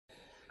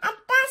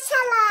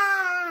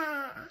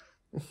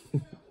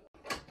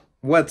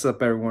What's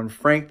up, everyone?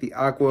 Frank, the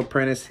Aqua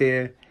Apprentice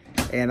here,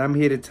 and I'm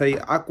here to tell you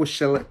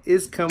Aquashella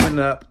is coming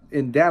up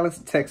in Dallas,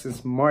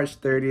 Texas, March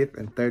 30th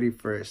and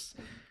 31st.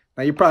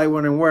 Now, you're probably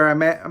wondering where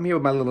I'm at. I'm here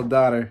with my little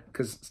daughter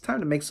because it's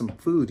time to make some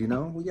food, you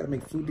know? We got to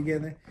make food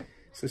together.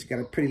 So she got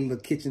a pretty little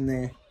kitchen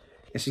there,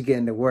 and she's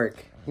getting to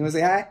work. You want to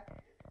say hi?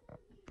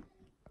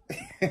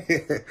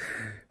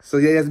 So,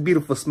 yeah, that's a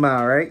beautiful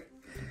smile, right?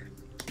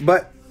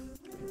 But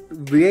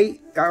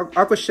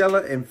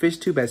Aquashella and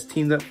Fishtube has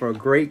teamed up for a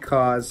great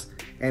cause,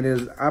 and it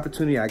is an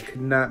opportunity I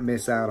could not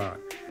miss out on.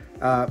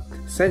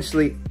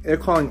 Essentially, they're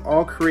calling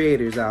all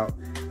creators out,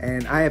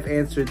 and I have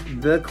answered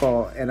the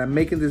call, and I'm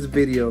making this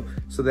video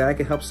so that I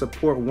can help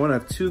support one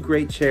of two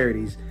great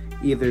charities,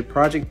 either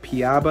Project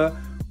Piaba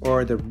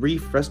or the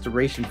Reef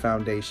Restoration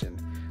Foundation.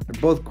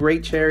 They're both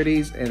great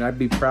charities, and I'd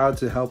be proud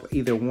to help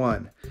either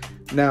one.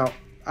 Now,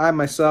 I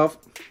myself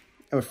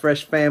am a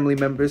fresh family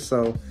member,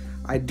 so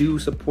I do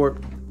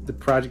support the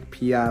Project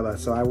Piaba,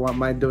 so I want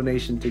my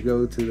donation to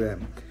go to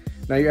them.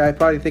 Now, you're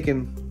probably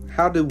thinking,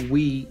 how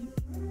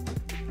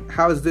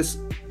is this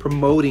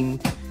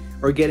promoting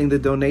or getting the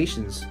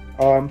donations?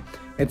 And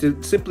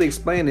to simply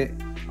explain it,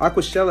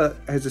 Aquashella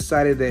has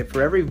decided that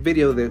for every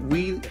video that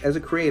we as a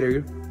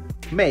creator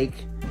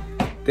make,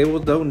 they will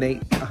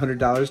donate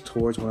 $100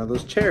 towards one of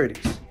those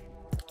charities.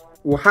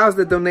 Well, how's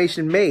the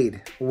donation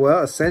made?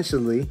 Well,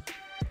 essentially,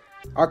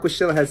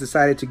 Aquashella has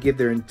decided to give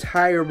their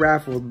entire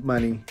raffle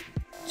money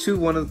to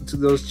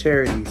those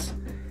charities,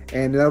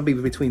 and that'll be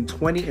between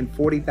 $20,000 and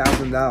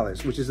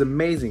 $40,000, which is an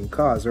amazing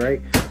cause, right?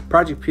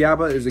 Project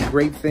Piaba is a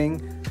great thing.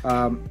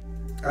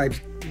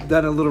 I've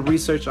done a little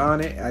research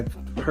on it. I've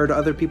heard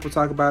other people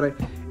talk about it,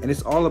 and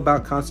it's all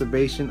about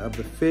conservation of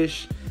the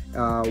fish,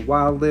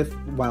 wildlife.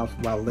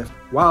 The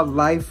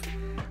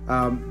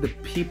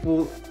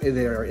people that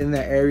are in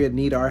that area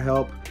need our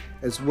help,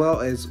 as well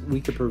as we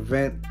could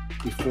prevent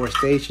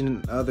deforestation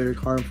and other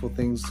harmful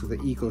things to the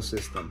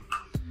ecosystem.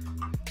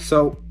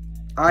 So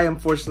I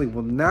unfortunately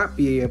will not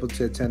be able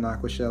to attend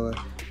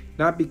Aquashella,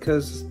 not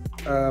because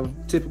of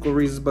typical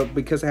reasons, but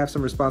because I have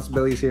some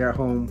responsibilities here at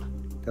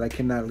home that I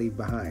cannot leave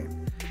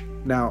behind.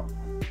 Now,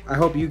 I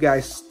hope you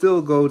guys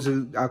still go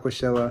to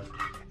Aquashella,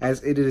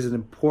 as it is an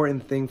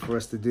important thing for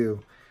us to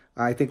do.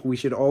 I think we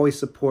should always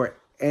support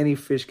any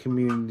fish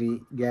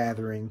community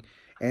gathering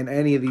and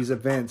any of these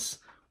events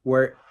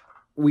where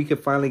we could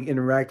finally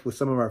interact with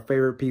some of our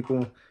favorite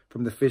people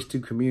from the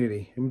Fishtube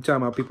community. I'm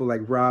talking about people like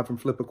Rob from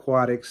Flip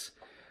Aquatics.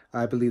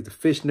 I believe the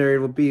Fish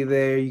Nerd will be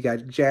there. You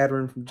got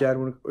Jason from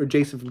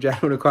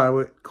Jadwin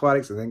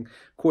Aquatics, and then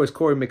of course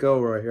Corey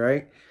McElroy,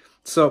 right?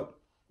 So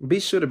be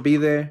sure to be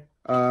there,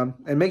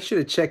 and make sure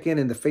to check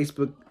in the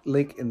Facebook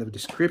link in the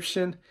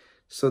description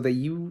so that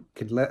you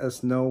can let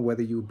us know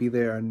whether you will be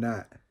there or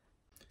not.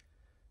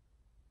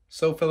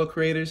 So, fellow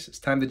creators, it's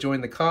time to join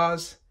the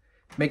cause.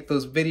 Make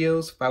those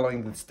videos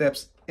following the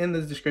steps in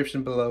the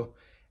description below,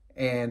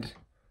 and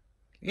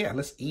yeah,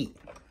 let's eat.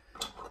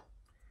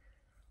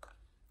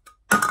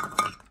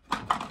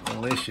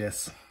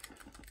 Delicious.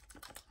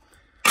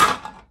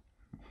 My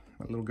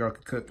little girl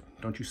could cook.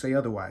 Don't you say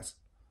otherwise.